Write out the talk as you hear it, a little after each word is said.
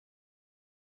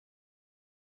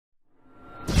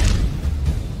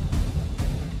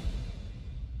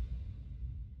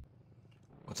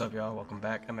What's up, y'all? Welcome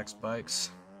back. MX Bikes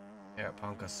here at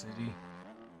Ponca City.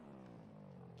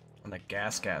 On the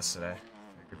gas today.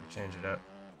 Figured we change it up.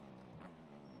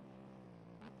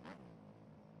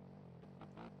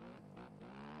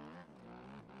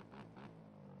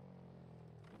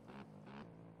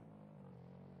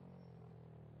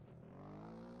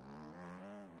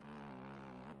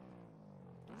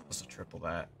 Supposed to triple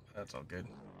that. That's all good.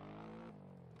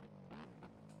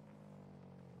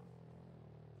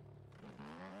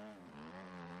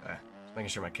 Okay. Just making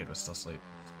sure my kid was still asleep.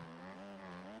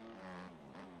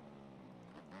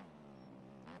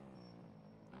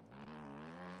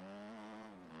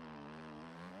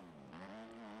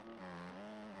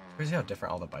 It's crazy how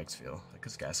different all the bikes feel. Like,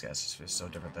 cause gas just feels so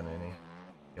different than any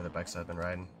the other bikes I've been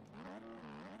riding.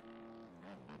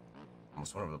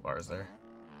 Almost went over the bars there.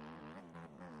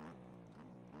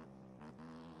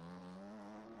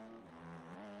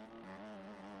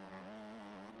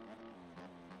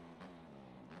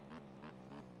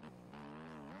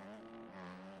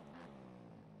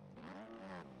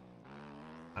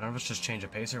 I don't know if it's just change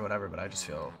of pace or whatever, but I just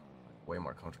feel way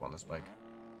more comfortable on this bike.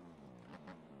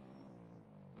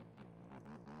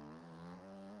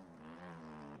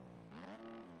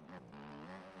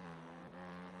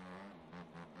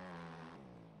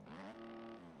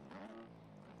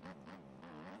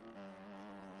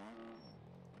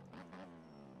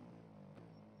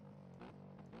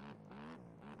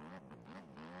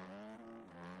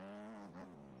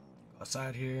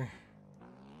 Outside here.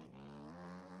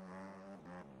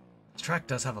 This track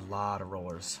does have a lot of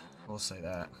rollers, we'll say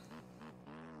that.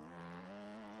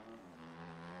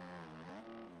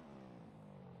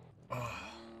 Oh,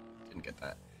 didn't get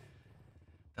that.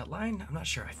 That line, I'm not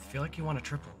sure. I feel like you want a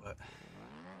triple, but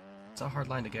it's a hard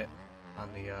line to get on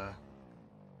the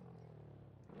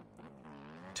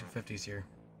 250s here.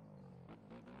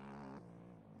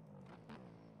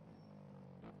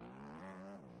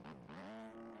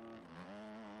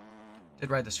 Did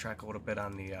ride this track a little bit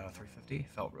on the 350.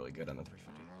 Felt really good on the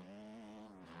 350.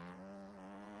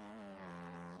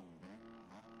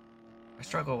 I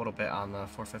struggle a little bit on the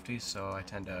 450s, so I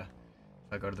tend to,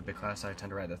 if I go to the big class, I tend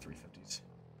to ride the 350s.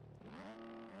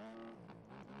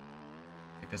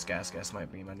 I think this gas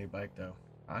might be my new bike, though.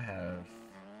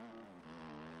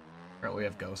 Currently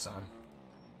have Ghosts on.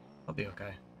 I'll be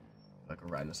okay. Like I'm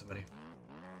riding with somebody.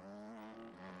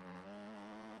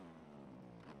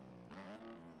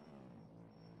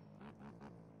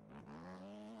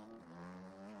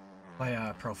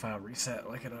 My profile reset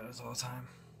like it does all the time.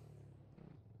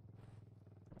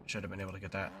 Should have been able to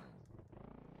get that.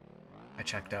 I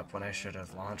checked up when I should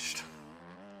have launched.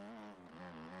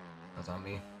 That was on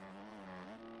me.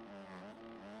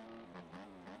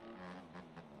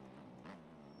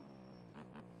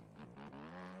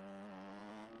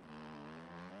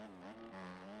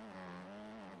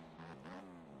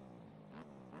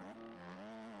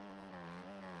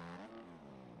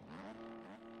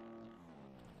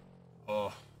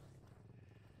 Oh.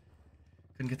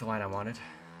 Couldn't get the line I wanted.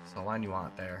 So the line you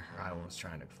want there, or I was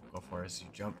trying to go for, is you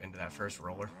jump into that first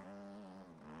roller.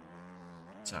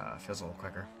 It feels a little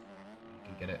quicker. You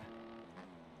can get it.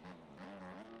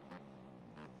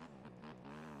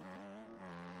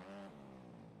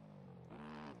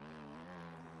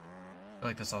 I feel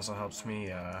like this also helps me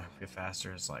get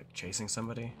faster as like chasing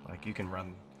somebody. Like you can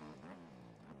run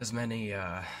as many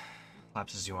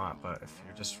laps as you want, but if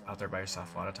you're just out there by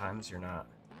yourself, a lot of times you're not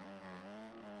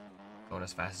going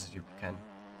as fast as you can.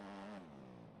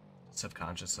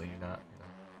 Subconsciously, you're not.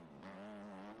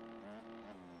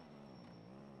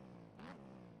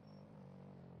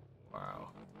 Wow.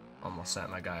 Almost sent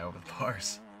my guy over the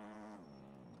bars.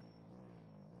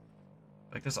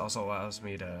 Like this also allows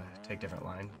me to take different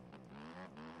line.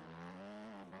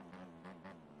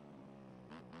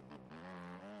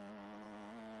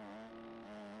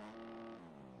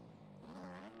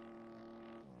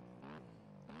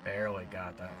 Barely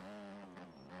got that.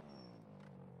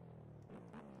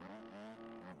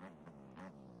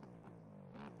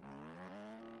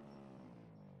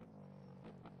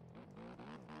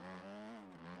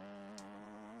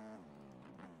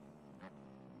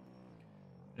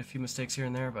 A few mistakes here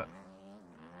and there, but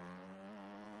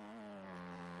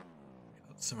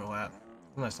similar lap.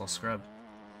 Nice little scrub.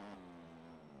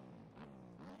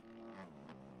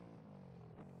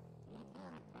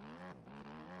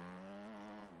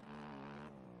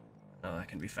 Oh, that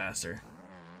can be faster.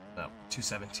 No,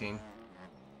 217.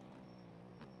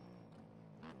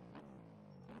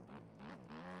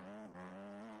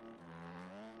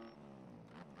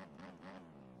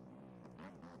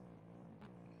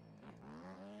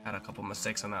 Had a couple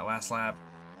mistakes on that last lap.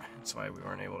 That's why we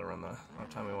weren't able to run the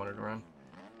time we wanted to run.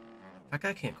 That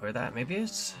guy can't clear that. Maybe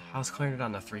it's I was clearing it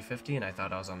on the 350 and I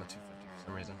thought I was on the 250 for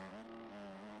some reason.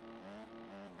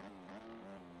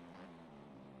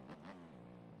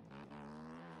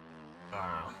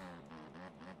 Wow.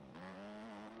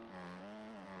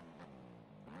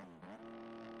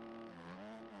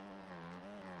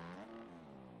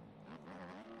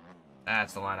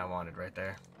 That's the line I wanted right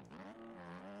there.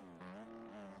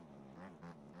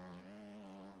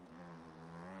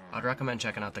 I'd recommend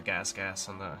checking out the gas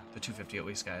on the 250 at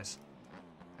least, guys.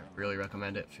 I really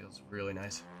recommend it. Feels really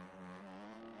nice.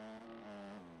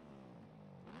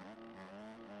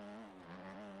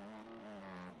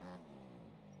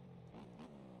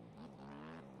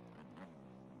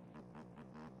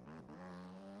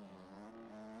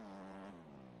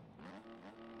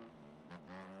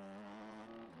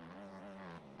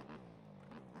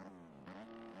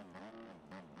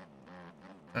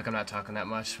 Like I'm not talking that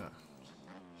much, but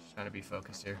just trying to be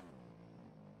focused here.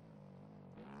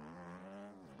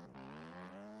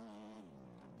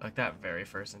 Like that very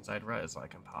first inside rut is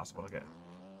like impossible to get.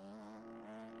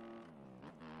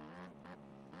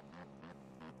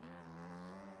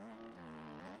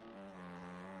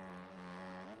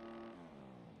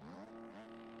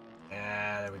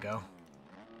 Yeah, there we go.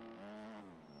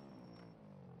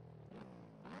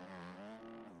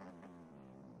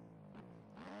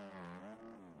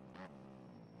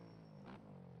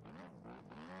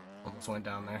 Almost went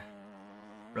down there.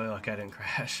 Really lucky I didn't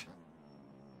crash.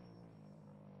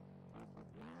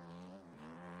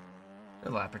 A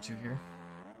lap or two here.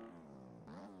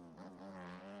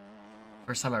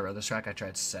 First time I rode this track, I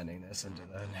tried sending this into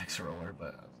the next roller,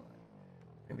 but I was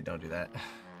like, maybe don't do that.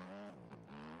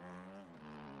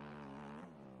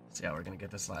 See how we're gonna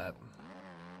get this lap.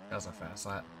 That was a fast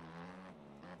lap.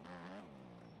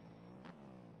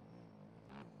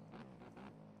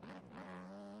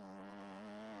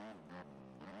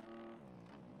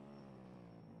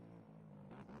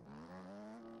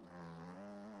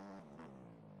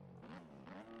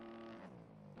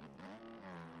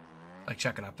 Like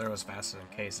checking up there was faster than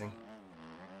casing.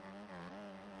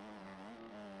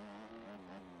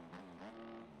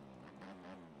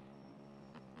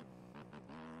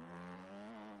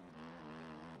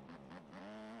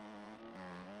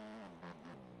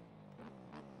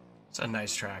 It's a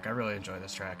nice track. I really enjoy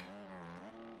this track.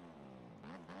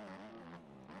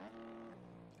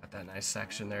 Got that nice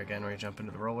section there again where you jump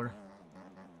into the roller.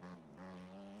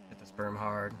 Hit this berm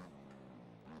hard.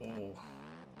 Oh.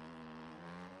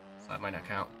 So that might not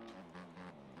count.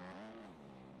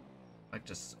 Like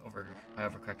just I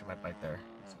overcorrected my bike there.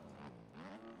 So.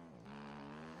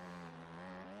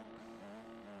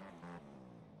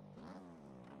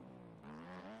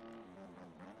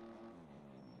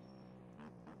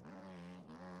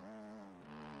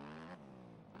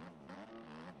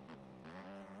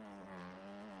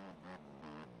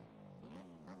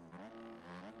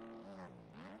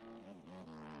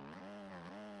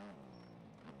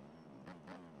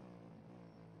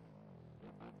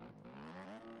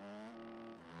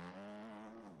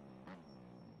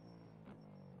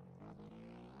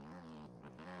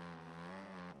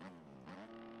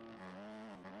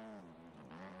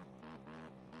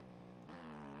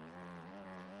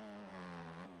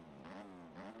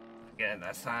 Again,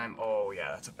 that's time. Oh yeah,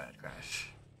 that's a bad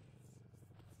crash.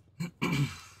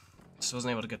 Just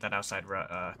wasn't able to get that outside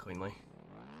cleanly.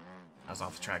 I was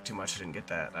off the track too much. I didn't get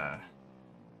that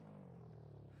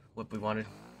whip we wanted.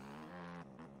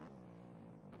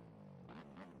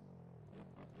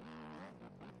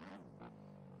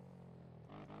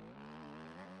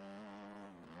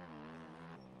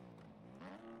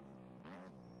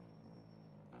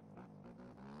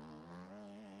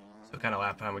 So what kind of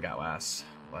lap time we got last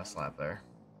lap there?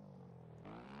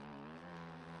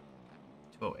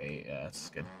 208, yeah, that's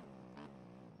good.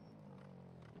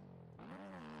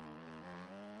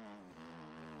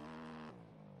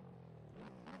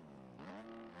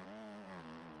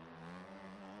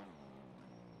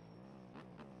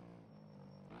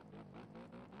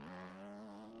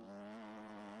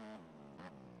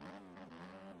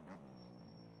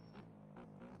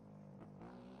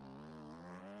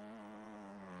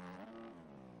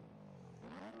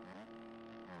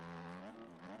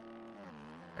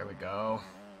 There we go.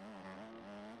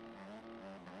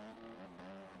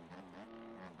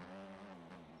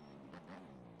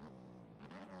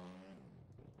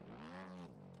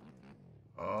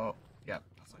 Oh, yep.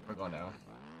 Looks like we're going down.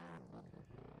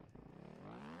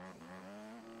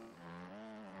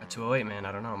 At 208, man,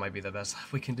 I don't know. It might be the best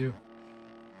we can do.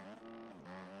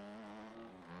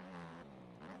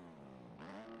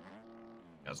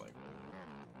 I was like,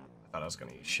 I thought I was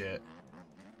gonna eat shit.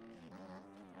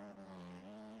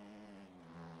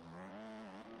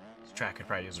 track could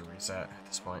probably use a reset at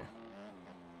this point.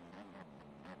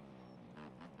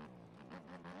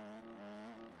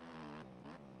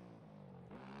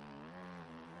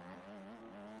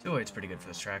 208's pretty good for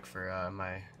this track for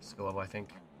my skill level, I think.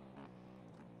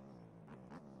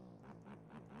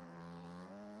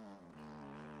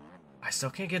 I still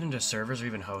can't get into servers or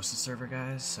even host a server,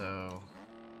 guys, so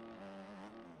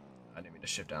I didn't mean to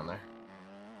shift down there.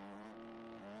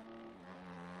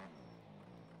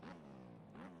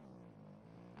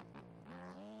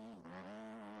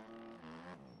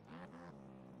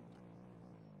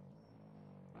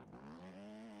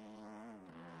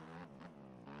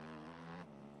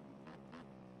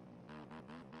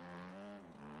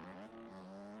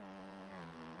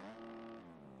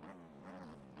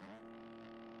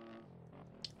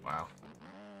 Wow.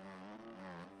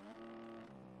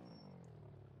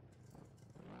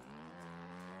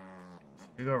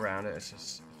 If you go around it, it's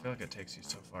just, I feel like it takes you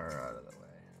so far out of the way.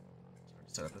 It's hard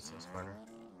to set up this little corner.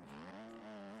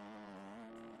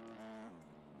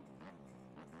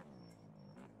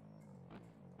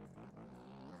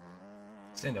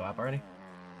 Stand up already? I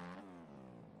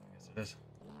guess it is.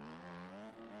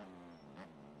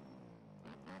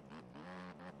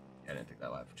 Yeah, I didn't think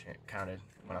that lap counted.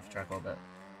 Went off the track a little bit.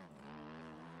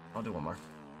 I'll do one more.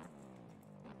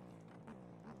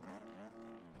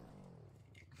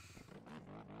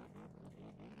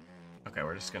 Okay,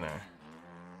 we're just gonna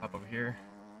hop over here.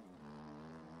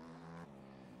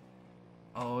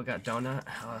 Oh, we got donut.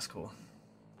 Oh, that's cool.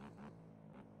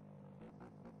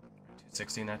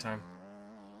 216 that time.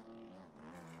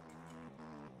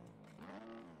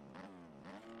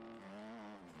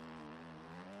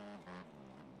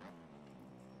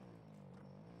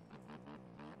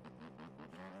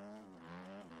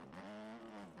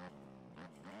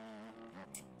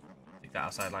 I think the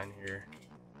outside line here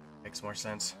makes more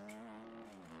sense.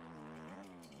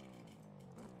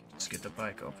 Just get the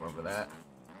bike up over that.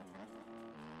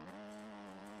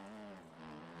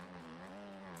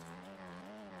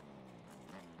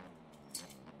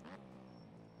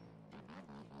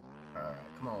 Alright,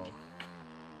 come on.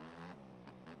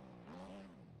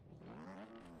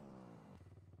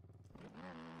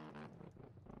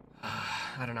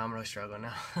 I don't know, I'm really struggling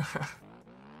now. I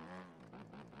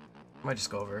might just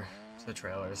go over to the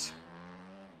trailers.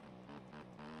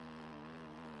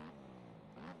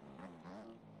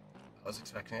 I was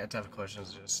expecting it to have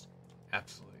questions, just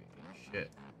absolutely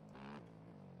shit.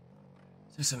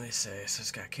 So somebody say, so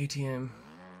it's got KTM,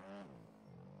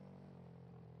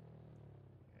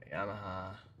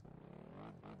 Yamaha,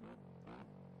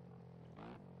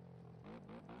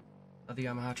 another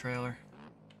Yamaha trailer,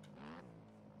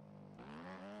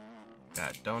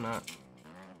 got donut. It's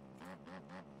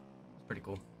pretty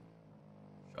cool.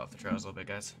 Show off the trailers a little bit,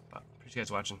 guys. But appreciate you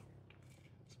guys watching.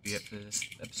 This will be it for this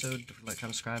episode. Don't forget to like,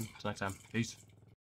 comment, subscribe. Until next time. Peace.